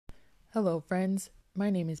Hello, friends. My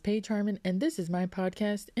name is Paige Harmon, and this is my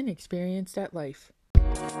podcast, Inexperienced at Life.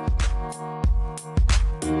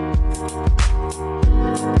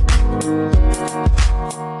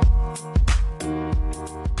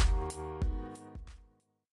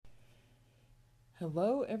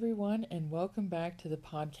 Hello, everyone, and welcome back to the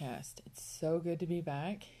podcast. It's so good to be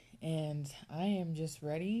back, and I am just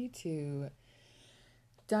ready to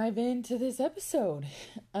dive into this episode.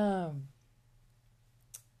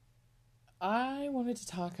 I wanted to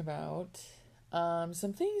talk about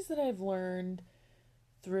some things that I've learned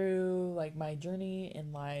through my journey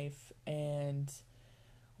in life and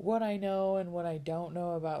what I know and what I don't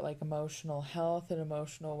know about emotional health and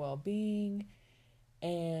emotional well-being,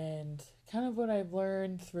 and kind of what I've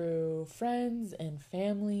learned through friends and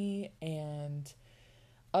family and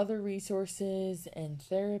other resources and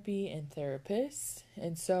therapy and therapists.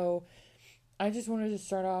 And so I just wanted to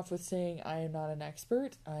start off with saying I am not an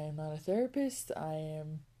expert. I am not a therapist. I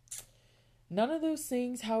am none of those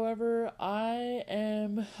things. However, I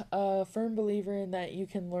am a firm believer in that you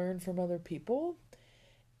can learn from other people.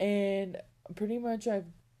 And pretty much I've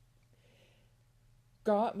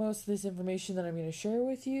got most of this information that I'm going to share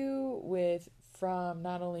with you from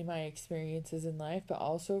not only my experiences in life, but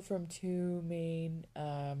also from two main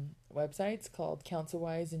websites called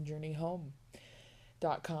CounselWise and JourneyHome.com.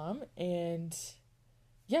 And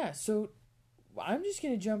yeah, so I'm just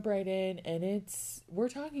going to jump right in, and we're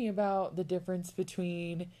talking about the difference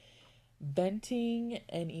between venting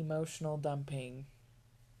and emotional dumping.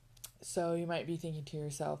 So you might be thinking to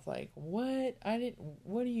yourself, what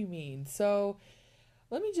do you mean? So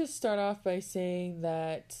let me just start off by saying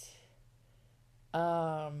that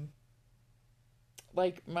my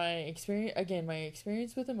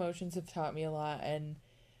experience with emotions have taught me a lot, and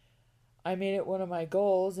I made it one of my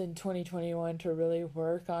goals in 2021 to really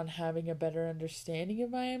work on having a better understanding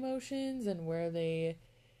of my emotions and where they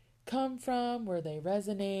come from, where they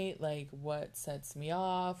resonate, what sets me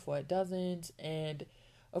off, what doesn't. And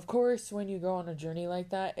of course, when you go on a journey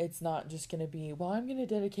like that, it's not just going to be, well, I'm going to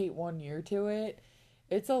dedicate 1 year to it.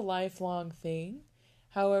 It's a lifelong thing.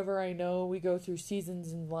 However, I know we go through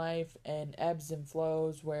seasons in life and ebbs and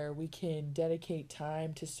flows where we can dedicate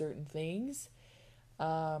time to certain things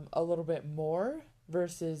a little bit more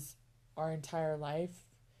versus our entire life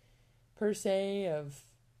per se of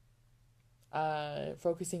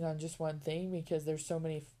focusing on just one thing, because there's so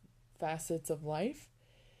many facets of life.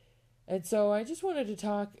 And so I just wanted to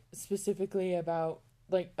talk specifically about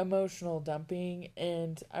emotional dumping,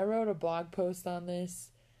 and I wrote a blog post on this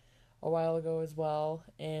a while ago as well,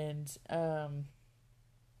 and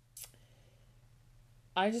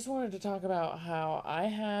I just wanted to talk about how I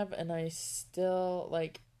have, and I still,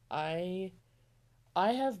 I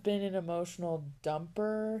have been an emotional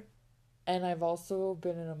dumper, and I've also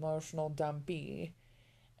been an emotional dumpy.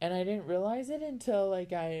 And I didn't realize it until,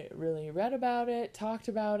 I really read about it, talked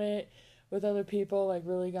about it with other people,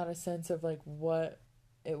 really got a sense of, what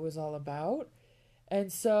it was all about.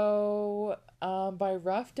 And so, by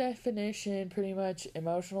rough definition, pretty much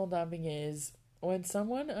emotional dumping is when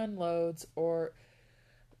someone unloads or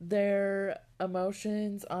their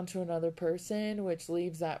emotions onto another person, which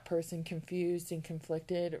leaves that person confused and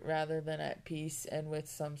conflicted rather than at peace and with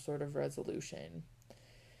some sort of resolution.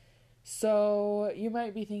 So you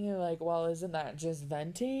might be thinking well, isn't that just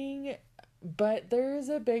venting? But there is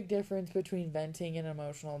a big difference between venting and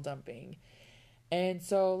emotional dumping. And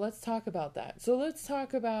so let's talk about that. So let's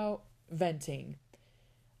talk about venting.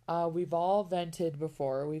 We've all vented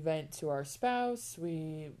before. We vent to our spouse,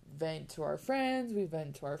 we vent to our friends, we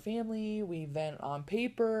vent to our family, we vent on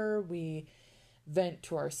paper, we vent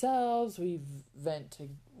to ourselves, we vent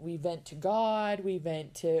to God, we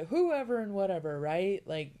vent to whoever and whatever, right?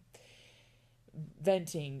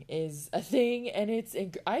 Venting is a thing, and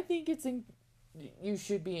you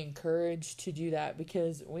should be encouraged to do that,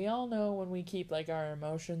 because we all know when we keep our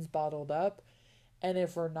emotions bottled up, and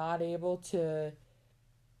if we're not able to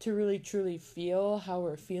really truly feel how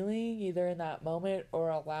we're feeling either in that moment, or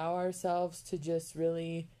allow ourselves to just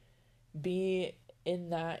really be in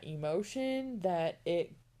that emotion, that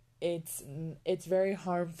it's very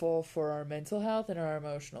harmful for our mental health and our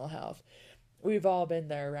emotional health. We've all been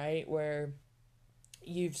there, right? Where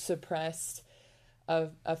you've suppressed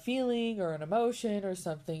a feeling or an emotion, or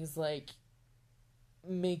something's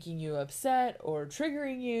making you upset or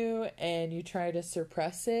triggering you, and you try to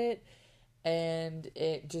suppress it, and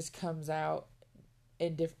it just comes out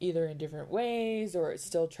either in different ways, or it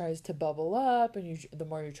still tries to bubble up, and the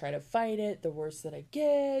more you try to fight it, the worse that it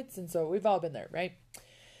gets. And so we've all been there, right?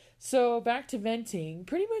 So back to venting.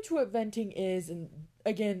 Pretty much what venting is, and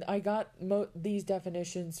again, I got these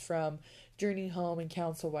definitions from journeyhome and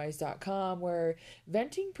counselwise.com, where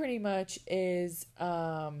venting pretty much is,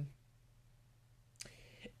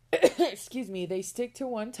 excuse me, they stick to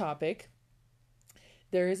one topic.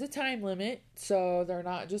 There is a time limit, so they're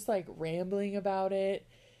not just like rambling about it.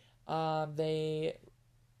 They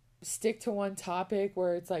stick to one topic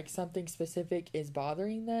where it's like something specific is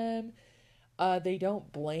bothering them. They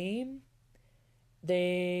don't blame.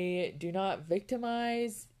 They do not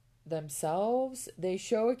victimize themselves. They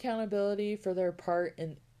show accountability for their part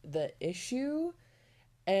in the issue,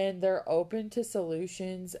 and they're open to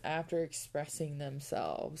solutions after expressing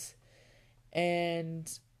themselves.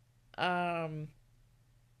 And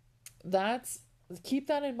that's keep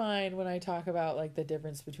that in mind when I talk about like the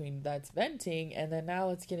difference between that's venting, and then now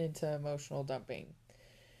let's get into emotional dumping.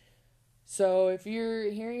 So if you're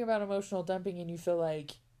hearing about emotional dumping and you feel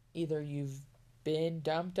like either you've been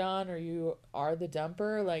dumped on or you are the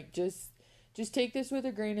dumper, like just take this with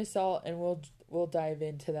a grain of salt, and we'll dive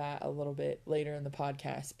into that a little bit later in the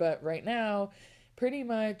podcast. But right now, pretty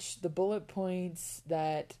much the bullet points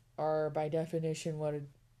that are by definition what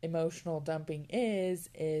emotional dumping is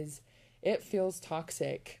it feels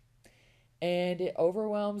toxic and it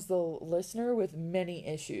overwhelms the listener with many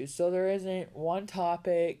issues. So there isn't one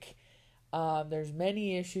topic. There's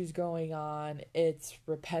many issues going on. It's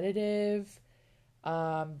repetitive.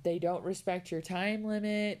 They don't respect your time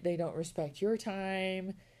limit. They don't respect your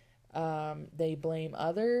time. They blame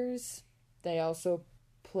others. They also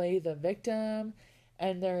play the victim,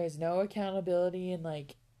 and there is no accountability in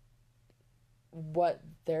like what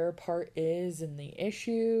their part is in the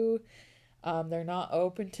issue. They're not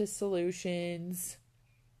open to solutions.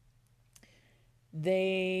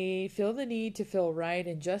 They feel the need to feel right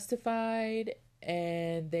and justified,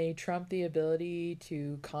 and they trump the ability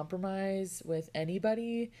to compromise with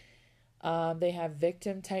anybody. They have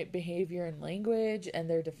victim type behavior and language, and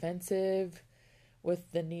they're defensive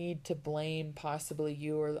with the need to blame possibly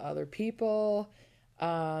you or other people.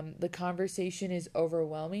 The conversation is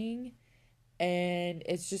overwhelming, and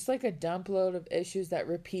it's just like a dump load of issues that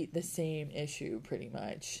repeat the same issue pretty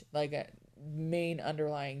much, like a main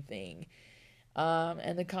underlying thing.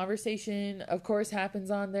 And the conversation, of course,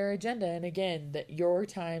 happens on their agenda. And again, that your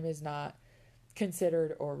time is not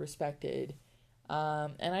considered or respected.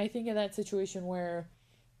 And I think of that situation where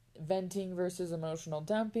venting versus emotional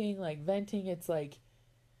dumping, like venting, it's like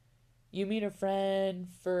you meet a friend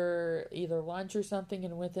for either lunch or something,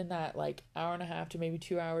 and within that like hour and a half to maybe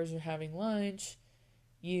 2 hours you're having lunch,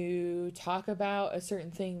 you talk about a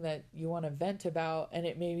certain thing that you want to vent about, and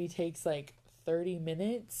it maybe takes like 30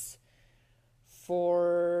 minutes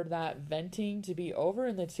for that venting to be over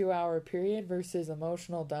in the 2 hour period versus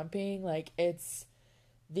emotional dumping. Like it's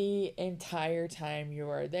the entire time you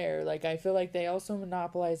are there. Like I feel like they also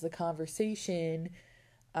monopolize the conversation,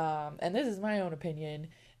 and this is my own opinion,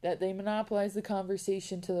 that they monopolize the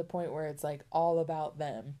conversation to the point where it's like all about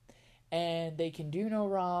them and they can do no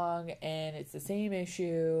wrong and it's the same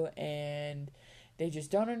issue, and they just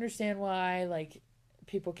don't understand why like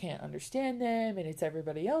people can't understand them and it's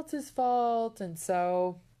everybody else's fault. And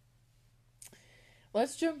so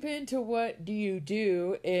let's jump into what do you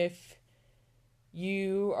do if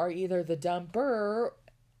you are either the dumper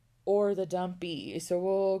or the dumpy. So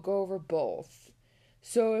we'll go over both.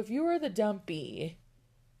 So if you are the dumpy,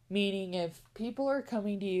 meaning if people are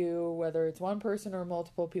coming to you, whether it's one person or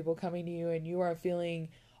multiple people coming to you, and you are feeling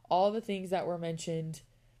all the things that were mentioned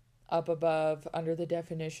up above under the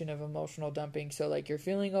definition of emotional dumping. So like you're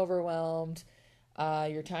feeling overwhelmed,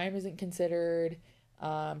 your time isn't considered,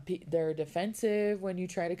 they're defensive when you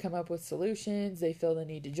try to come up with solutions, they feel the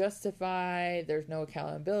need to justify, there's no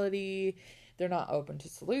accountability, they're not open to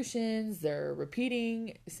solutions, they're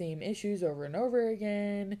repeating the same issues over and over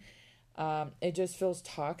again, it just feels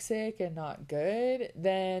toxic and not good,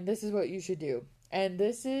 then this is what you should do. And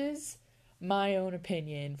this is my own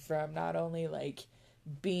opinion from not only like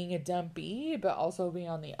being a dumpy, but also being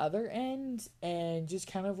on the other end, and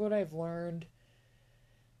just kind of what I've learned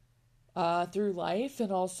through life,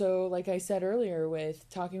 and also, like I said earlier, with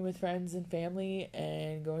talking with friends and family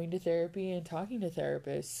and going to therapy and talking to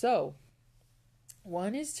therapists. So,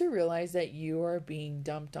 one is to realize that you are being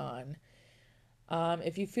dumped on.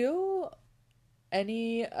 If you feel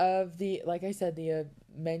any of the, like I said, the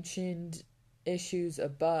mentioned issues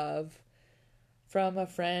above from a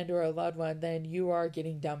friend or a loved one, then you are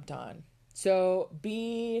getting dumped on. So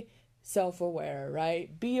be self-aware,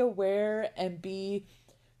 right? Be aware and be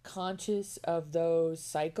conscious of those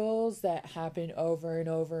cycles that happen over and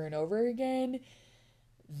over and over again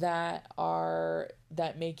that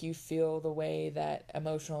make you feel the way that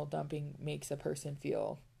emotional dumping makes a person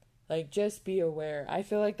feel. Like, just be aware. I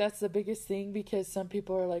feel like that's the biggest thing, because some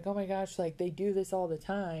people are like, oh my gosh, like they do this all the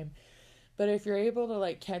time. But if you're able to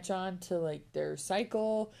like catch on to like their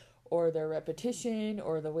cycle or their repetition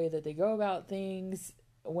or the way that they go about things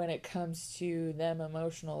when it comes to them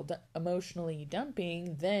emotionally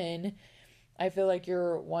dumping, then I feel like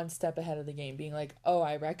you're one step ahead of the game, being like, oh,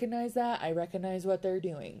 I recognize that. I recognize what they're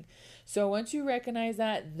doing. So once you recognize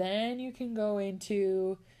that, then you can go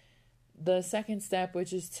into the second step,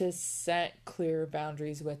 which is to set clear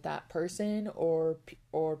boundaries with that person or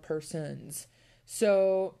persons.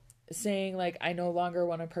 So saying like, I no longer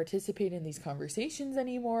want to participate in these conversations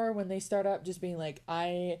anymore. When they start up, just being like,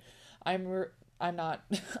 I'm not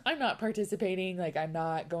I'm not participating. Like, I'm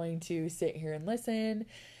not going to sit here and listen.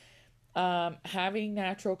 Having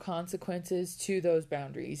natural consequences to those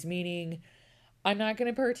boundaries, meaning I'm not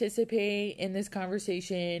going to participate in this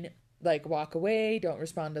conversation. Like, walk away, don't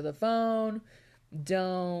respond to the phone,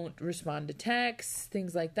 don't respond to texts,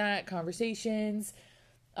 things like that, conversations.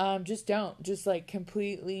 Just don't. Just like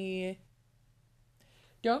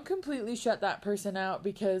don't completely shut that person out,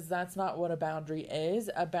 because that's not what a boundary is.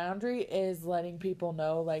 A boundary is letting people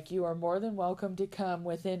know, like, you are more than welcome to come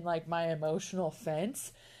within like my emotional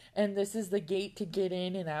fence, and this is the gate to get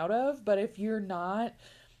in and out of. But if you're not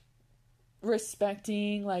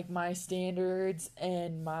respecting like my standards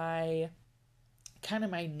and my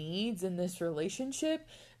needs in this relationship,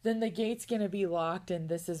 then the gate's going to be locked, and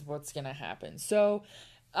this is what's going to happen. So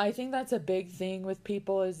I think that's a big thing with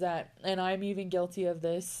people, is that, and I'm even guilty of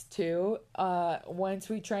this too, once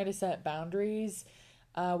we try to set boundaries,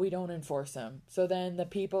 we don't enforce them. So then the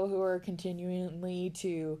people who are continually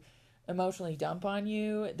to emotionally dump on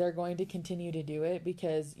you, they're going to continue to do it,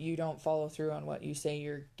 because you don't follow through on what you say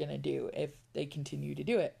you're going to do if they continue to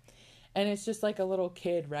do it. And it's just like a little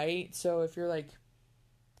kid, right? So if you're like,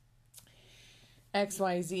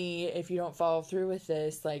 XYZ, if you don't follow through with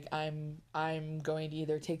this, like, I'm going to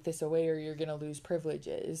either take this away or you're going to lose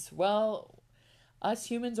privileges. Well, us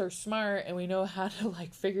humans are smart and we know how to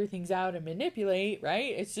like figure things out and manipulate,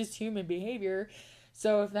 right? It's just human behavior.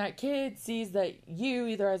 So if that kid sees that you,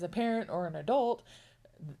 either as a parent or an adult,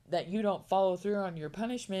 that you don't follow through on your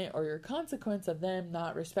punishment or your consequence of them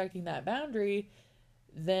not respecting that boundary,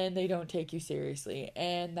 then they don't take you seriously.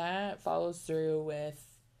 And that follows through with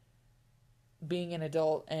being an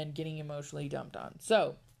adult and getting emotionally dumped on.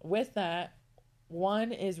 So with that,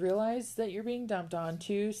 1 is realize that you're being dumped on.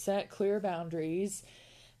 2, set clear boundaries.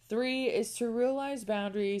 3 is to realize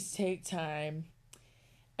boundaries take time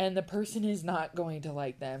and the person is not going to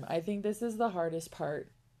like them. I think this is the hardest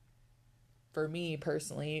part for me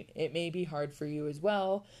personally. It may be hard for you as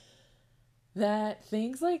well, that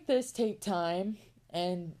things like this take time.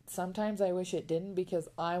 And sometimes I wish it didn't, because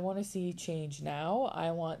I want to see change now.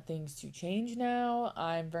 I want things to change now.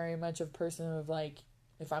 I'm very much a person of like,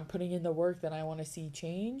 if I'm putting in the work, then I want to see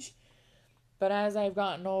change. But as I've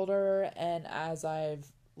gotten older and as I've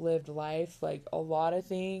lived life, like a lot of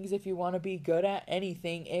things, if you want to be good at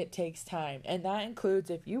anything, it takes time. And that includes,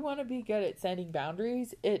 if you want to be good at setting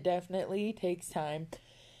boundaries, it definitely takes time.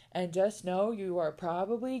 And just know you are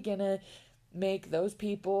probably going to make those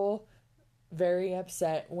people very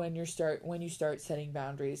upset when you start setting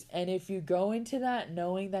boundaries. And if you go into that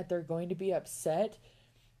knowing that they're going to be upset,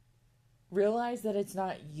 realize that it's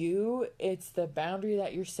not you, it's the boundary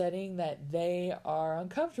that you're setting that they are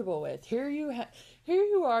uncomfortable with. Here you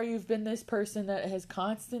are, you've been this person that has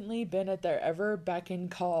constantly been at their ever beck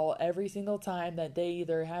and call every single time that they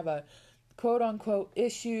either have a quote unquote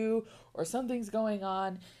issue or something's going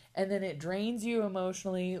on, and then it drains you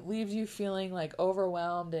emotionally, leaves you feeling like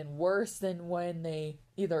overwhelmed and worse than when they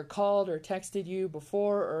either called or texted you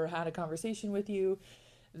before or had a conversation with you.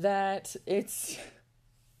 That it's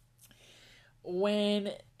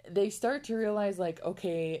when they start to realize like,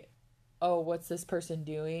 okay, oh, what's this person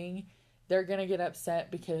doing? They're going to get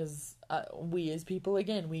upset, because we as people,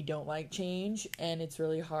 again, we don't like change, and it's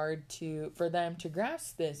really hard for them to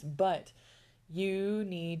grasp this. But you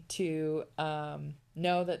need to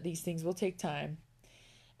know that these things will take time,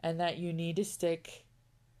 and that you need to stick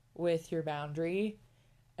with your boundary,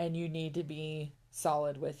 and you need to be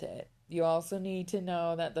solid with it. You also need to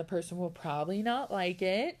know that the person will probably not like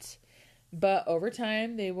it, but over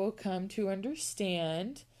time they will come to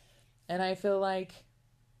understand. And I feel like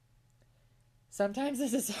sometimes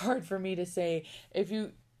this is hard for me to say,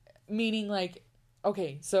 meaning like,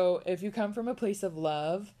 okay, so if you come from a place of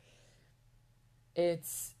love,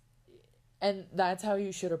 and that's how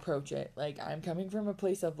you should approach it. Like, I'm coming from a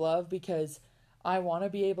place of love because I want to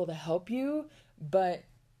be able to help you, but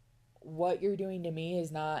what you're doing to me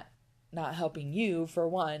is not helping you, for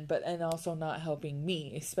one, but and also not helping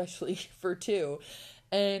me, especially for two.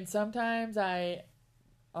 And sometimes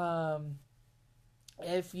um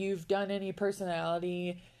if you've done any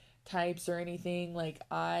personality types or anything, like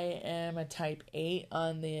I am a type 8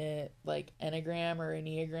 on the like Enneagram or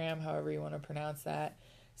Enneagram, however you want to pronounce that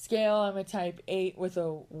scale. I'm a type 8 with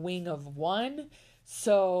a wing of 1.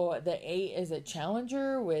 So the 8 is a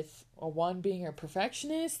challenger, with a 1 being a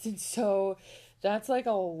perfectionist. And so that's like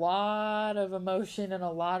a lot of emotion and a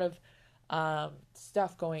lot of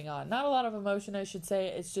stuff going on. Not a lot of emotion, I should say.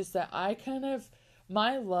 It's just that I kind of,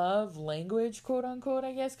 my love language, quote unquote,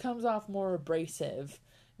 I guess, comes off more abrasive.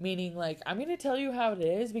 Meaning, like, I'm going to tell you how it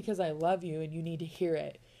is because I love you and you need to hear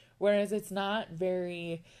it. Whereas it's not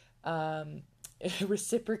very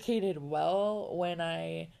reciprocated well when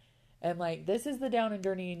I am like, this is the down and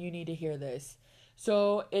dirty and you need to hear this.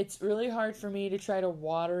 So it's really hard for me to try to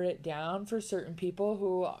water it down for certain people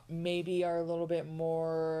who maybe are a little bit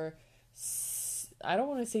more, I don't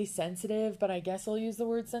want to say sensitive, but I guess I'll use the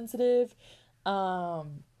word sensitive.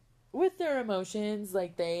 Um, with their emotions,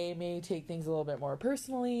 like they may take things a little bit more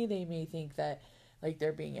personally. They may think that like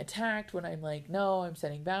they're being attacked when I'm like, no, I'm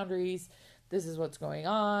setting boundaries. This is what's going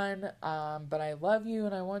on. But I love you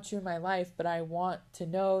and I want you in my life, but I want to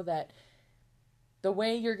know that the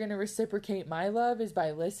way you're going to reciprocate my love is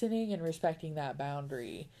by listening and respecting that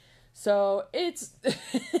boundary. So it's,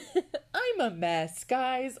 I'm a mess,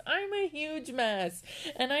 guys. I'm a huge mess.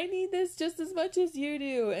 And I need this just as much as you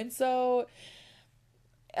do. And so,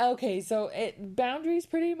 okay, so boundaries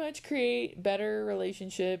pretty much create better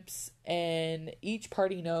relationships, and each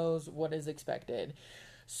party knows what is expected.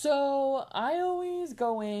 So I always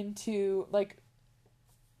go into, like,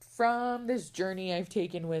 from this journey I've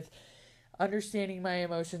taken with understanding my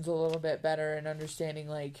emotions a little bit better and understanding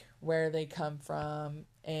like where they come from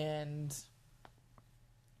and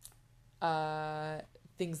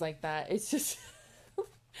things like that. It's just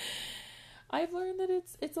I've learned that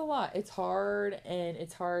it's a lot. It's hard, and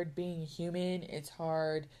it's hard being human. It's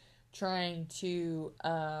hard trying to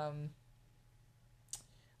I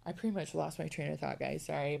pretty much lost my train of thought, guys.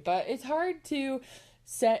 Sorry. But it's hard to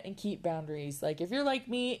set and keep boundaries. Like if you're like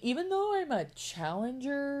me, even though I'm a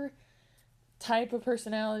challenger type of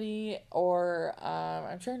personality, or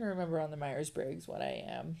I'm trying to remember on the Myers-Briggs what I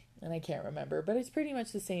am, and I can't remember, but it's pretty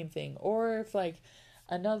much the same thing. Or if like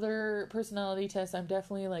another personality test, I'm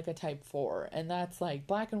definitely like a type 4, and that's like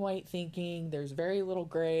black and white thinking. There's very little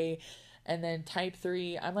gray. And then type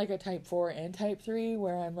 3, I'm like a type 4 and type 3,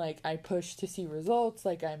 where I'm like, I push to see results.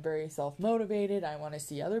 Like I'm very self-motivated. I want to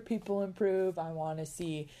see other people improve. I want to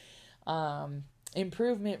see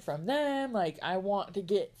improvement from them. Like I want to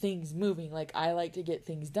get things moving. Like I like to get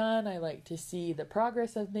things done. I like to see the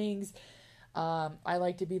progress of things. I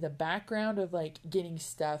like to be the background of like getting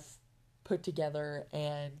stuff put together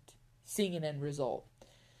and seeing an end result.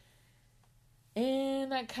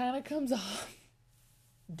 And that kind of comes off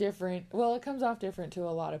different. Well, it comes off different to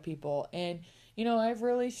a lot of people. And you know, I've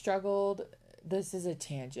really struggled. This is a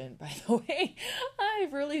tangent, by the way.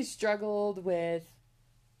 I've really struggled with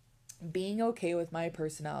being okay with my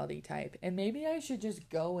personality type. And maybe I should just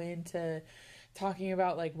go into talking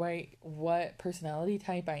about like what personality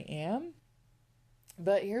type I am.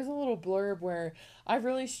 But here's a little blurb where I've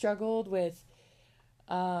really struggled with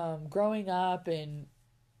growing up and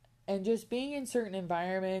just being in certain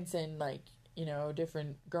environments, and like, you know,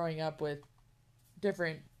 growing up with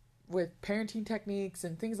different with parenting techniques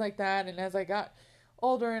and things like that. And as I got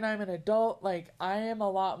older and I'm an adult, like I am a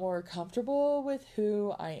lot more comfortable with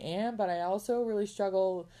who I am, but I also really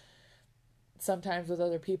struggle sometimes with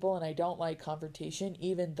other people, and I don't like confrontation,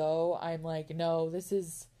 even though I'm like, no,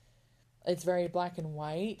 it's very black and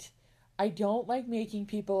white. I don't like making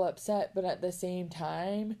people upset, but at the same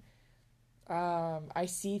time, I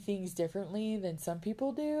see things differently than some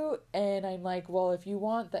people do. And I'm like, well, if you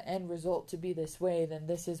want the end result to be this way, then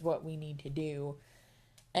this is what we need to do.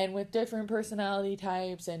 And with different personality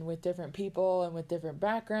types and with different people and with different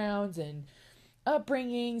backgrounds and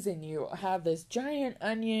upbringings, and you have this giant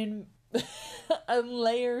onion of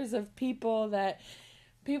layers of people, that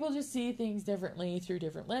people just see things differently through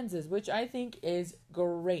different lenses, which I think is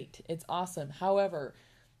great. It's awesome. However,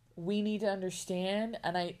 we need to understand,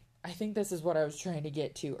 and I think this is what I was trying to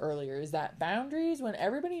get to earlier, is that boundaries, when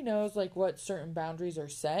everybody knows like what certain boundaries are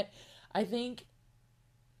set, I think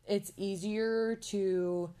it's easier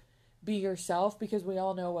to be yourself because we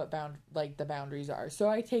all know what the boundaries are. So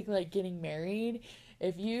I take like getting married.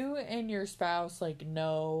 If you and your spouse like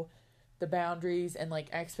know the boundaries and like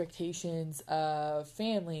expectations of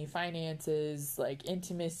family, finances, like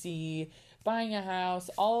intimacy, buying a house,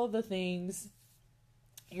 all of the things.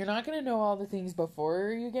 You're not going to know all the things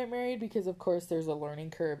before you get married because, of course, there's a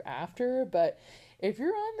learning curve after. But if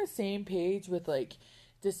you're on the same page with like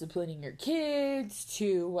disciplining your kids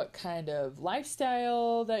to what kind of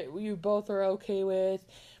lifestyle that you both are okay with,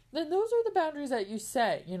 then those are the boundaries that you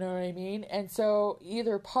set, you know what I mean? And so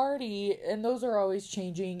either party, and those are always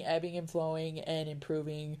changing, ebbing and flowing and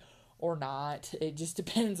improving or not. It just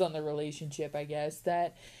depends on the relationship, I guess,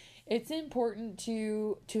 that it's important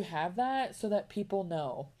to have that so that people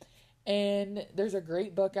know. And there's a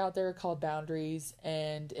great book out there called Boundaries,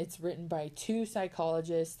 and it's written by two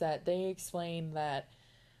psychologists that they explain that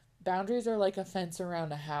boundaries are like a fence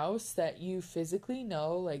around a house that you physically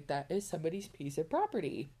know, like that is somebody's piece of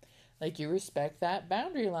property. Like you respect that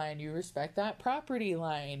boundary line, you respect that property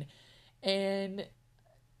line, and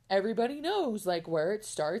everybody knows like where it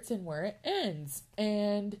starts and where it ends.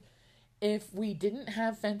 And if we didn't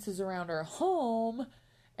have fences around our home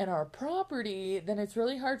and our property, then it's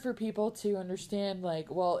really hard for people to understand like,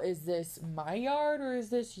 well, is this my yard or is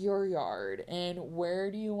this your yard? And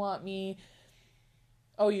where do you want me?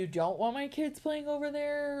 Oh, you don't want my kids playing over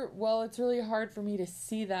there? Well, it's really hard for me to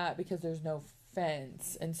see that because there's no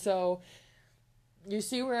fence. And so you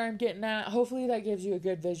see where I'm getting at? Hopefully that gives you a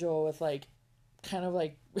good visual with like kind of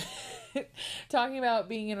like talking about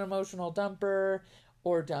being an emotional dumper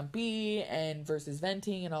or dumpy and versus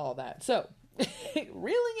venting and all that. So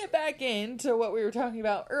reeling it back into what we were talking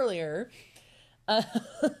about earlier.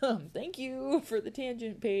 Thank you for the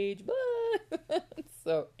tangent page.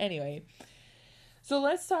 So anyway, so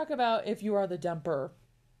let's talk about if you are the dumper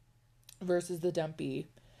versus the dumpy.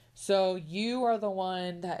 So you are the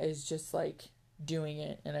one that is just like doing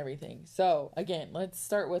it and everything. So again, let's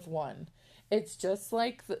start with one. It's just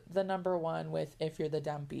like the number one with if you're the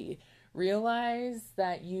dumpy. Realize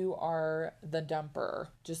that you are the dumper,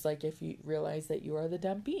 just like if you realize that you are the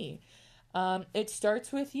dumpy. It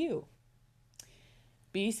starts with you.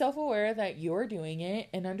 Be self-aware that you're doing it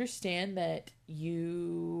and understand that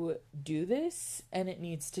you do this and it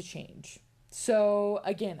needs to change. So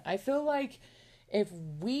again, I feel like if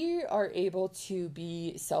we are able to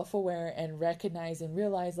be self-aware and recognize and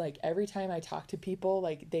realize like every time I talk to people,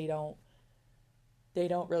 like they don't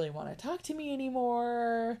really want to talk to me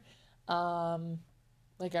anymore.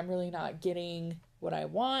 Like I'm really not getting what I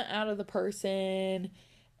want out of the person.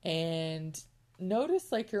 And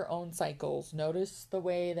notice like your own cycles. Notice the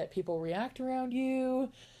way that people react around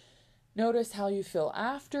you. Notice how you feel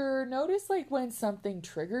after. Notice like when something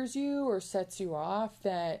triggers you or sets you off,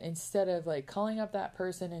 that instead of like calling up that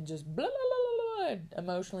person and just blah, blah, blah, blah, blah,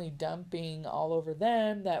 emotionally dumping all over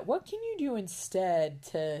them, that what can you do instead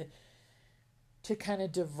to kind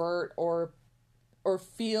of divert or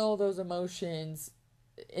feel those emotions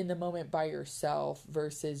in the moment by yourself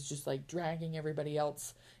versus just like dragging everybody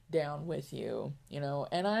else down with you, you know?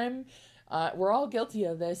 And we're all guilty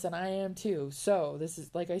of this, and I am too. So this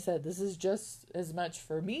is, like I said, this is just as much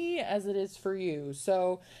for me as it is for you.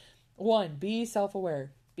 So one, be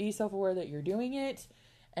self-aware. Be self-aware that you're doing it.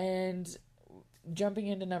 And jumping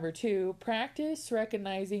into number two, practice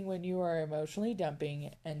recognizing when you are emotionally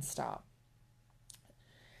dumping and stop.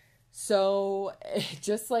 So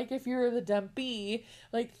just like if you're the dumpy,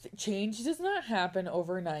 like change does not happen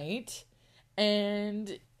overnight,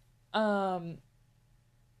 and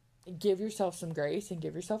give yourself some grace and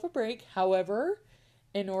give yourself a break. However,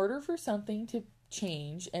 in order for something to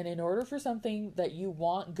change and in order for something that you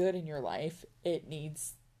want good in your life, it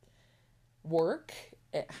needs work.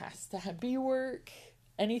 It has to be work.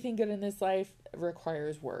 Anything good in this life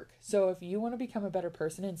requires work. So if you want to become a better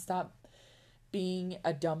person and stop being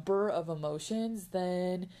a dumper of emotions,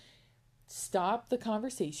 then stop the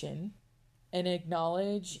conversation and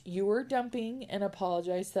acknowledge you were dumping and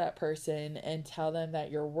apologize to that person and tell them that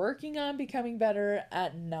you're working on becoming better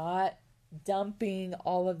at not dumping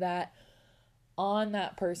all of that on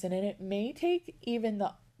that person. And it may take even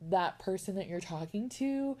that person that you're talking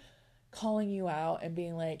to calling you out and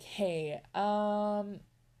being like, hey, yeah,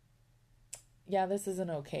 this isn't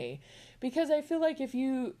okay. Because I feel like if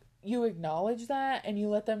you acknowledge that and you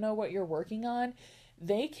let them know what you're working on,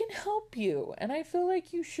 they can help you. And I feel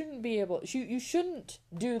like you shouldn't you shouldn't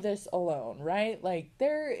do this alone, right? Like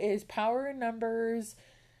there is power in numbers.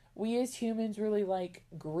 We as humans really like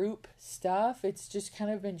group stuff. It's just kind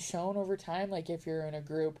of been shown over time, like if you're in a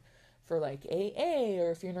group for like AA, or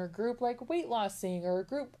if you're in a group like weight lossing or a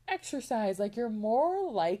group exercise, like you're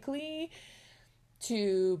more likely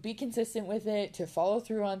to be consistent with it, to follow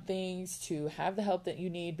through on things, to have the help that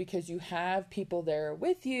you need, because you have people there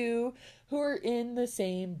with you who are in the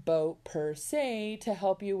same boat per se to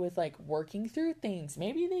help you with like working through things.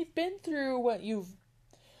 Maybe they've been through what you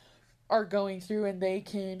are going through and they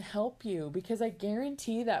can help you, because I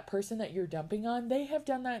guarantee that person that you're dumping on, they have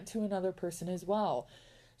done that to another person as well.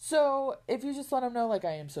 So if you just let them know, like,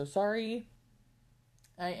 I am so sorry,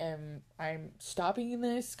 I'm stopping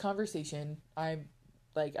this conversation. I'm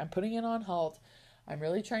putting it on halt. I'm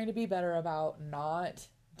really trying to be better about not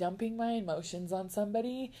dumping my emotions on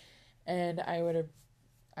somebody. And I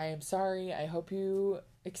am sorry. I hope you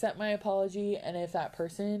accept my apology. And if that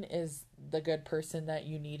person is the good person that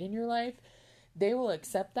you need in your life, they will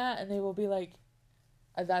accept that and they will be like,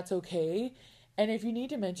 that's okay. And if you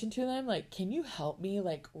need to mention to them, like, can you help me,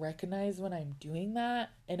 like, recognize when I'm doing that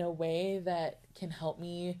in a way that can help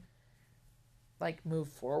me, like, move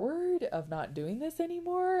forward of not doing this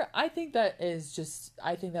anymore? I think that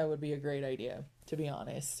would be a great idea, to be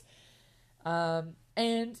honest. And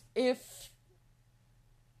if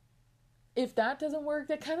that doesn't work,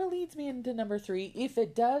 that kind of leads me into number 3. If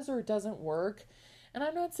it does or doesn't work, and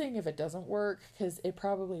I'm not saying if it doesn't work, because it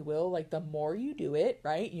probably will. Like, the more you do it,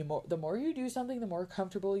 right? The more you do something, the more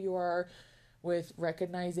comfortable you are with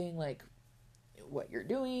recognizing, like, what you're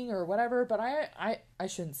doing or whatever. But I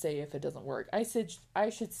shouldn't say if it doesn't work. I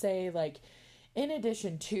should say, like, in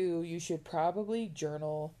addition to, you should probably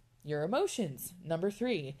journal your emotions. Number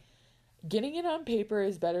 3. Getting it on paper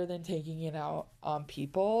is better than taking it out on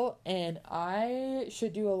people. And I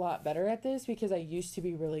should do a lot better at this, because I used to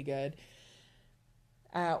be really good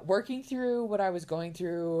at working through what I was going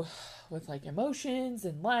through with, like, emotions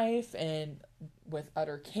and life, and with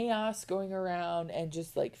utter chaos going around, and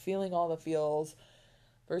just, like, feeling all the feels.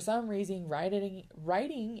 For some reason,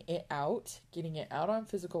 writing it out, getting it out on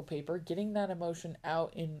physical paper, getting that emotion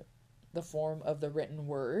out in the form of the written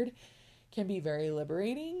word can be very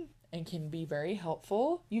liberating and can be very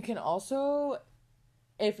helpful. You can also,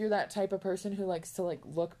 if you're that type of person who likes to, like,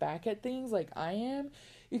 look back at things like I am,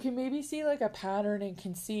 you can maybe see, like, a pattern and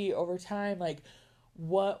can see over time, like,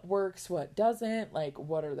 what works, what doesn't, like,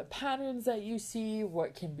 what are the patterns that you see,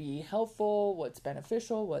 what can be helpful, what's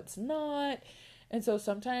beneficial, what's not. And so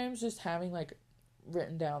sometimes just having, like,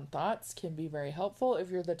 written down thoughts can be very helpful. If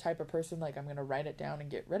you're the type of person, like, I'm going to write it down and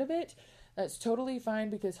get rid of it, that's totally fine,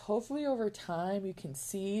 because hopefully over time you can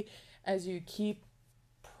see, as you keep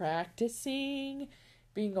practicing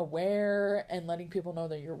being aware and letting people know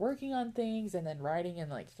that you're working on things, and then writing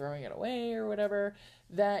and, like, throwing it away or whatever,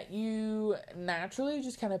 that you naturally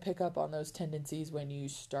just kind of pick up on those tendencies when you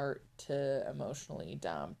start to emotionally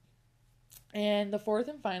dump. And the 4th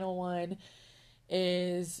and final one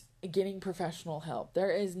is getting professional help.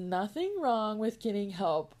 There is nothing wrong with getting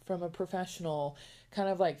help from a professional, kind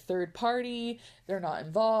of like third party. They're not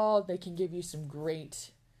involved. They can give you some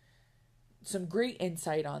great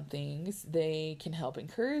insight on things. They can help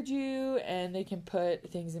encourage you, and they can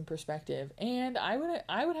put things in perspective. And I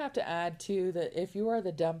would have to add too that if you are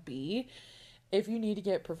the dumpy, if you need to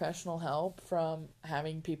get professional help from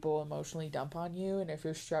having people emotionally dump on you, and if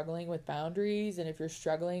you're struggling with boundaries, and if you're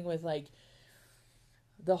struggling with, like,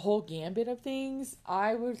 the whole gambit of things,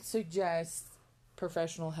 I would suggest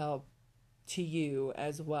professional help to you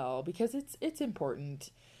as well, because it's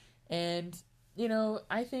important. And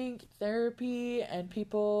I think therapy and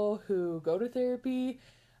people who go to therapy,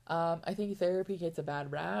 I think therapy gets a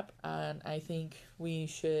bad rap, and I think we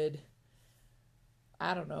should,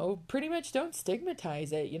 I don't know, pretty much don't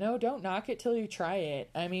stigmatize it, don't knock it till you try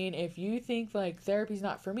it. I mean, if you think, like, therapy's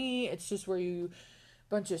not for me, it's just where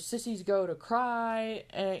bunch of sissies go to cry,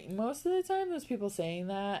 and most of the time those people saying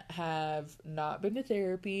that have not been to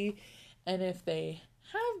therapy. And if they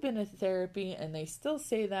have been to therapy and they still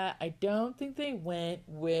say that, I don't think they went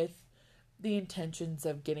with the intentions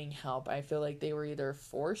of getting help. I feel like they were either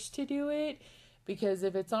forced to do it, because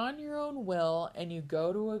if it's on your own will and you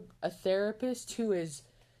go to a therapist who is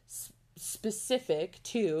specific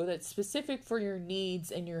too, that's specific for your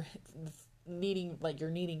needs, and you're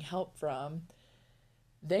needing help from,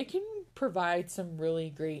 they can provide some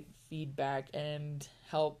really great feedback and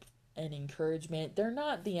help and encouragement. They're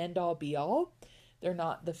not the end all be all. They're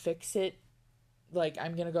not the fix it, like,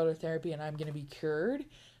 I'm going to go to therapy and I'm going to be cured.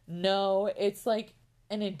 No, it's like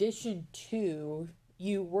an addition to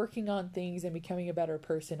you working on things and becoming a better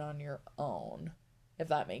person on your own, if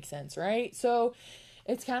that makes sense, right? So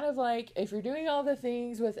it's kind of like, if you're doing all the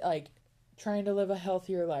things with, like, trying to live a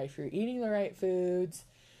healthier life, you're eating the right foods,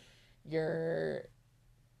 you're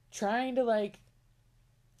trying to, like,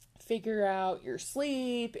 figure out your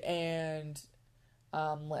sleep and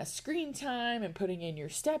less screen time and putting in your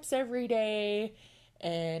steps every day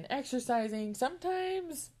and exercising.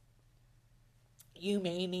 Sometimes you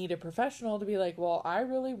may need a professional to be like, well, I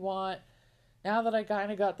really want, now that I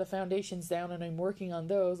kind of got the foundations down and I'm working on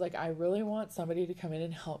those, like, I really want somebody to come in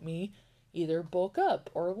and help me either bulk up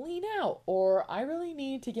or lean out, or I really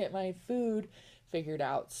need to get my food figured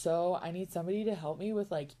out. So I need somebody to help me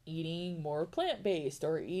with like eating more plant-based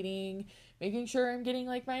or making sure I'm getting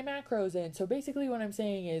like my macros in. So basically what I'm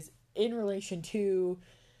saying is, in relation to,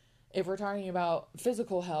 if we're talking about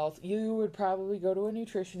physical health, you would probably go to a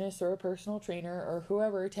nutritionist or a personal trainer or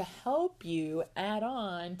whoever to help you add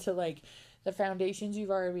on to like the foundations you've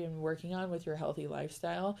already been working on with your healthy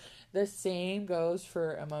lifestyle. The same goes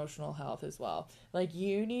for emotional health as well. Like,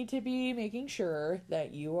 you need to be making sure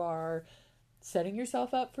that you are setting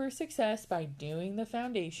yourself up for success by doing the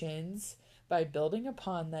foundations, by building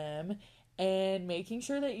upon them, and making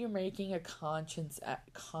sure that you're making a conscious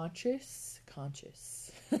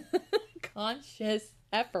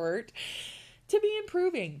effort to be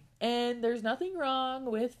improving. And there's nothing wrong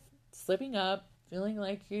with slipping up, feeling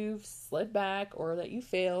like you've slid back or that you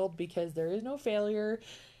failed, because there is no failure.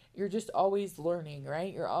 You're just always learning,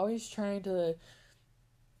 right? You're always trying to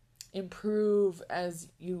improve as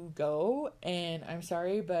you go. And I'm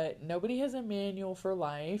sorry, but nobody has a manual for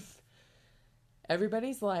life.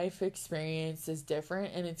 Everybody's life experience is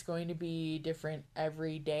different, and it's going to be different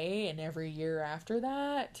every day and every year after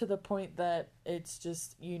that, to the point that it's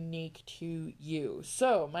just unique to you.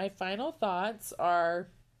 So my final thoughts are,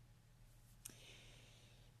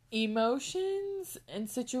 emotions and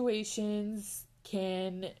situations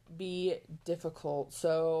can be difficult.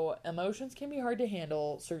 So emotions can be hard to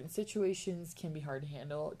handle. Certain situations can be hard to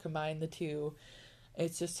handle. Combine the two,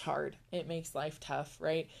 it's just hard. It makes life tough,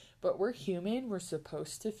 right? But we're human. We're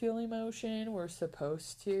supposed to feel emotion. We're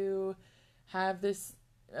supposed to have this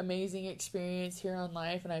amazing experience here on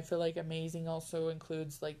life. And I feel like amazing also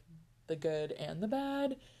includes like the good and the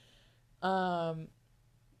bad. And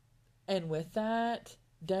with that,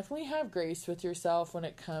 definitely have grace with yourself when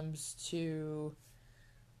it comes to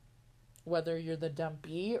whether you're the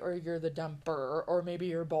dumpy or you're the dumper, or maybe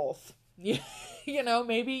you're both. You know,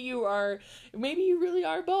 maybe you really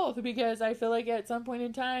are both, because I feel like at some point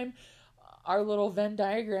in time, our little Venn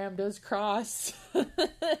diagram does cross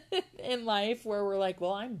in life where we're like,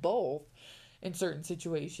 well, I'm both in certain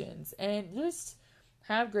situations. And just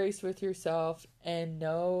have grace with yourself and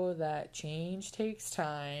know that change takes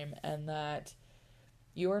time, and that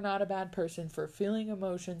you are not a bad person for feeling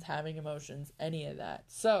emotions, having emotions, any of that.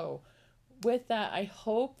 So with that, I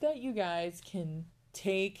hope that you guys can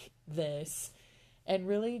take this and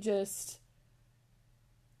really just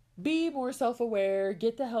be more self-aware,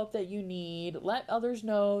 get the help that you need, let others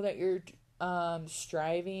know that you're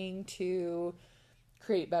striving to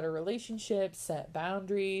create better relationships, set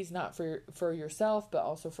boundaries, not for yourself, but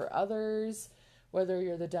also for others, whether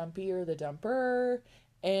you're the dumpy or the dumper.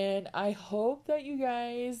 And I hope that you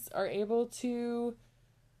guys are able to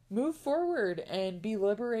move forward and be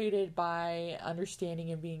liberated by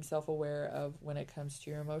understanding and being self-aware of when it comes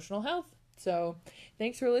to your emotional health. So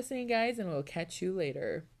thanks for listening, guys, and we'll catch you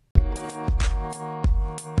later.